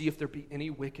thoughts, see if there be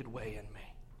any wicked way in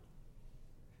me.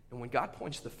 And when God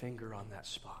points the finger on that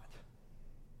spot,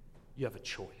 you have a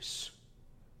choice.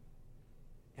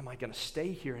 Am I going to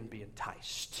stay here and be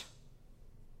enticed?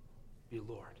 Be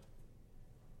lured?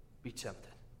 Be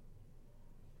tempted?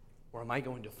 Or am I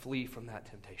going to flee from that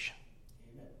temptation?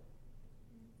 Amen.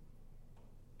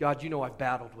 God, you know I've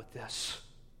battled with this.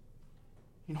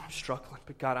 You know I'm struggling,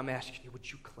 but God, I'm asking you, would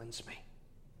you cleanse me?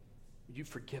 Would you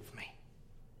forgive me?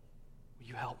 Will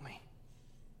you help me?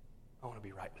 I want to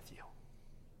be right with you.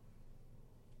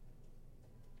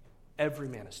 Every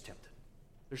man is tempted.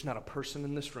 There's not a person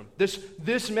in this room.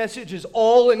 This message is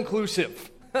all-inclusive.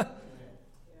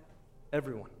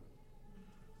 Everyone.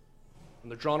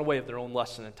 And they're drawn away of their own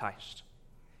lust and enticed.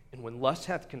 And when lust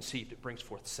hath conceived, it brings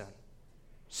forth sin.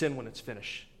 Sin, when it's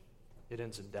finished, it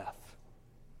ends in death.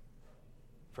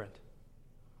 Friend,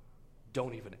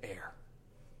 don't even err.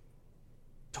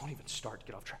 Don't even start to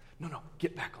get off track. No,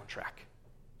 get back on track.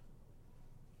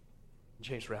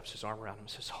 James wraps his arm around him and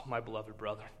says, oh, my beloved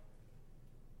brother,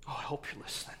 oh, I hope you're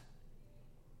listening.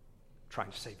 I'm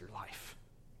trying to save your life.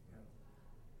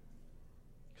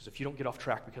 Because if you don't get off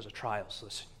track because of trials,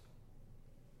 listen,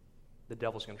 the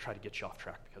devil's going to try to get you off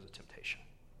track because of temptation.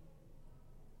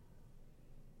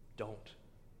 Don't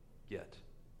get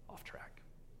off track.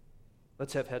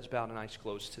 Let's have heads bowed and eyes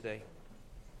closed today.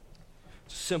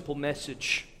 It's a simple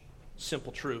message,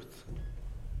 simple truth.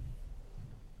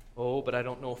 Oh, but I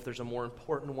don't know if there's a more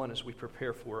important one as we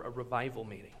prepare for a revival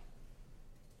meeting.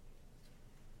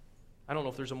 I don't know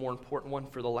if there's a more important one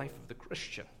for the life of the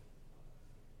Christian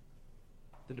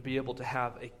than to be able to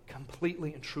have a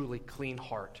completely and truly clean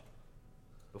heart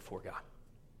before God.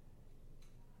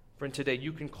 Friend, today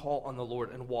you can call on the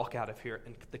Lord and walk out of here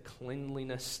in the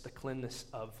cleanness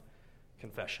of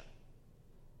confession.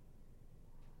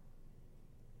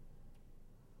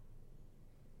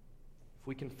 If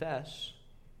we confess,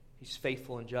 He's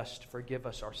faithful and just to forgive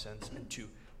us our sins and to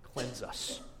cleanse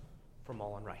us from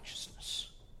all unrighteousness.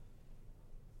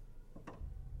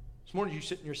 This morning, as you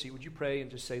sit in your seat, would you pray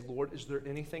and just say, Lord, is there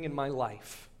anything in my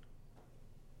life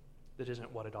that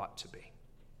isn't what it ought to be?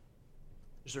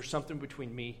 Is there something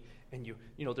between me and you?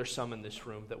 You know, there's some in this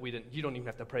room that you don't even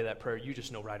have to pray that prayer. You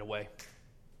just know right away.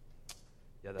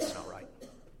 Yeah, that's not right.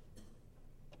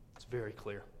 It's very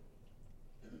clear.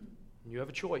 And you have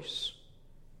a choice.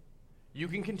 You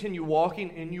can continue walking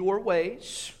in your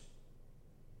ways,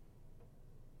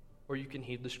 or you can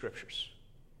heed the Scriptures.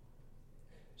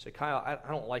 Say, Kyle, I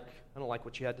don't like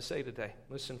what you had to say today.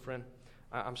 Listen, friend,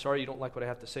 I'm sorry you don't like what I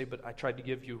have to say, but I tried to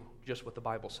give you just what the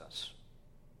Bible says.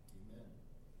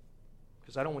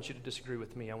 Because I don't want you to disagree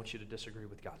with me. I want you to disagree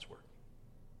with God's Word.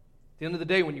 At the end of the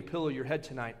day, when you pillow your head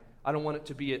tonight, I don't want it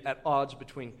to be at odds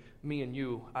between me and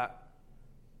you.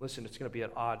 Listen, it's going to be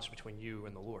at odds between you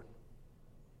and the Lord.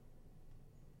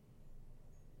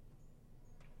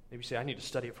 Maybe you say, I need to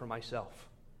study it for myself.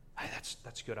 Hey,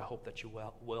 that's good. I hope that you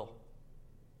will.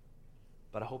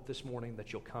 But I hope this morning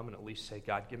that you'll come and at least say,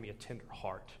 God, give me a tender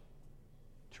heart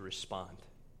to respond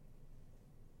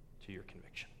to your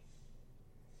conviction.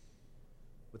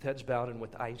 With heads bowed and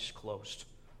with eyes closed,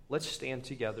 let's stand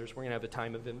together as we're going to have a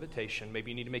time of invitation.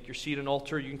 Maybe you need to make your seat an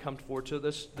altar. You can come forward to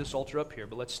this altar up here,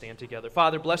 but let's stand together.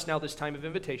 Father, bless now this time of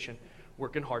invitation.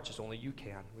 Work in hearts as only you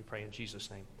can. We pray in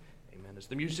Jesus' name. Amen. As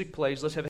the music plays, let's have